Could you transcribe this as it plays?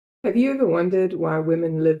Have you ever wondered why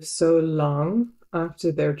women live so long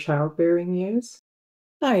after their childbearing years?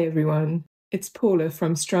 Hi everyone, it's Paula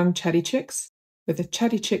from Strong Chatty Chicks with a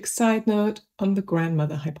Chatty Chick side note on the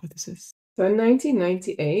grandmother hypothesis. So in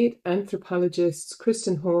 1998, anthropologists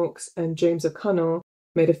Kristen Hawkes and James O'Connell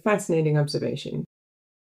made a fascinating observation.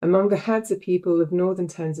 Among the Hadza people of northern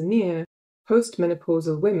Tanzania,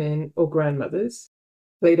 post-menopausal women, or grandmothers,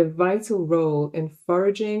 played a vital role in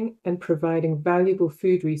foraging and providing valuable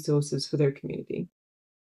food resources for their community.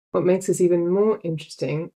 What makes this even more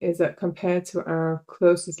interesting is that compared to our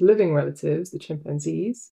closest living relatives, the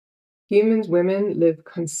chimpanzees, humans women live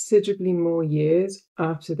considerably more years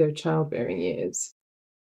after their childbearing years.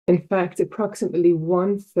 In fact, approximately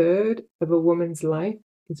 1/3 of a woman's life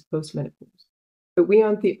is postmenopause. But we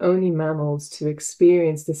aren't the only mammals to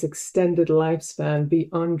experience this extended lifespan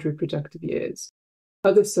beyond reproductive years.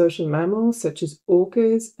 Other social mammals, such as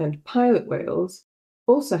orcas and pilot whales,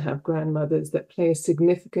 also have grandmothers that play a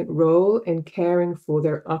significant role in caring for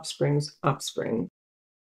their offspring's offspring.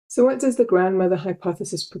 So what does the grandmother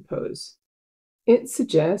hypothesis propose? It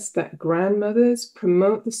suggests that grandmothers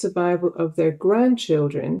promote the survival of their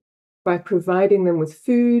grandchildren by providing them with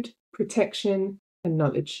food, protection, and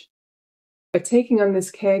knowledge. By taking on this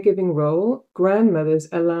caregiving role, grandmothers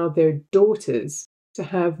allow their daughters to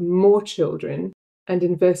have more children and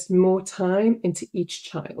invest more time into each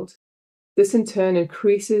child. This in turn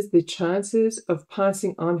increases the chances of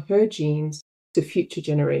passing on her genes to future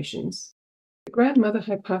generations. The grandmother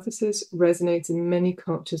hypothesis resonates in many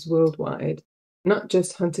cultures worldwide, not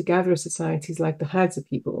just hunter-gatherer societies like the Hadza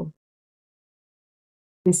people.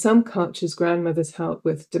 In some cultures, grandmothers help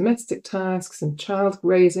with domestic tasks and child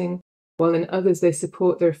raising, while in others they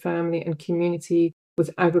support their family and community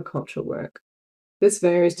with agricultural work. This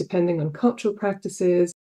varies depending on cultural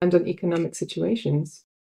practices and on economic situations.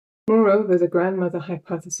 Moreover, the grandmother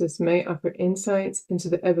hypothesis may offer insights into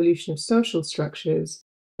the evolution of social structures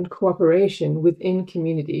and cooperation within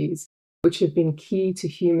communities, which have been key to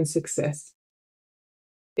human success.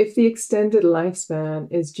 If the extended lifespan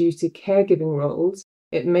is due to caregiving roles,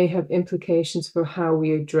 it may have implications for how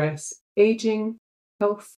we address aging,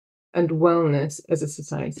 health, and wellness as a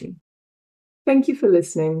society. Thank you for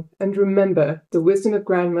listening, and remember, the wisdom of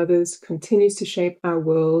grandmothers continues to shape our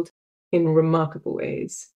world in remarkable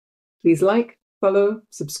ways. Please like, follow,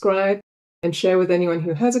 subscribe, and share with anyone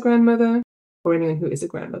who has a grandmother or anyone who is a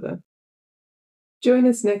grandmother. Join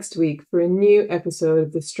us next week for a new episode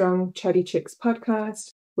of the Strong Chatty Chicks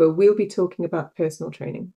podcast, where we'll be talking about personal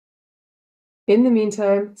training. In the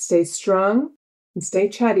meantime, stay strong and stay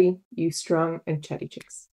chatty, you strong and chatty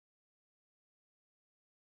chicks.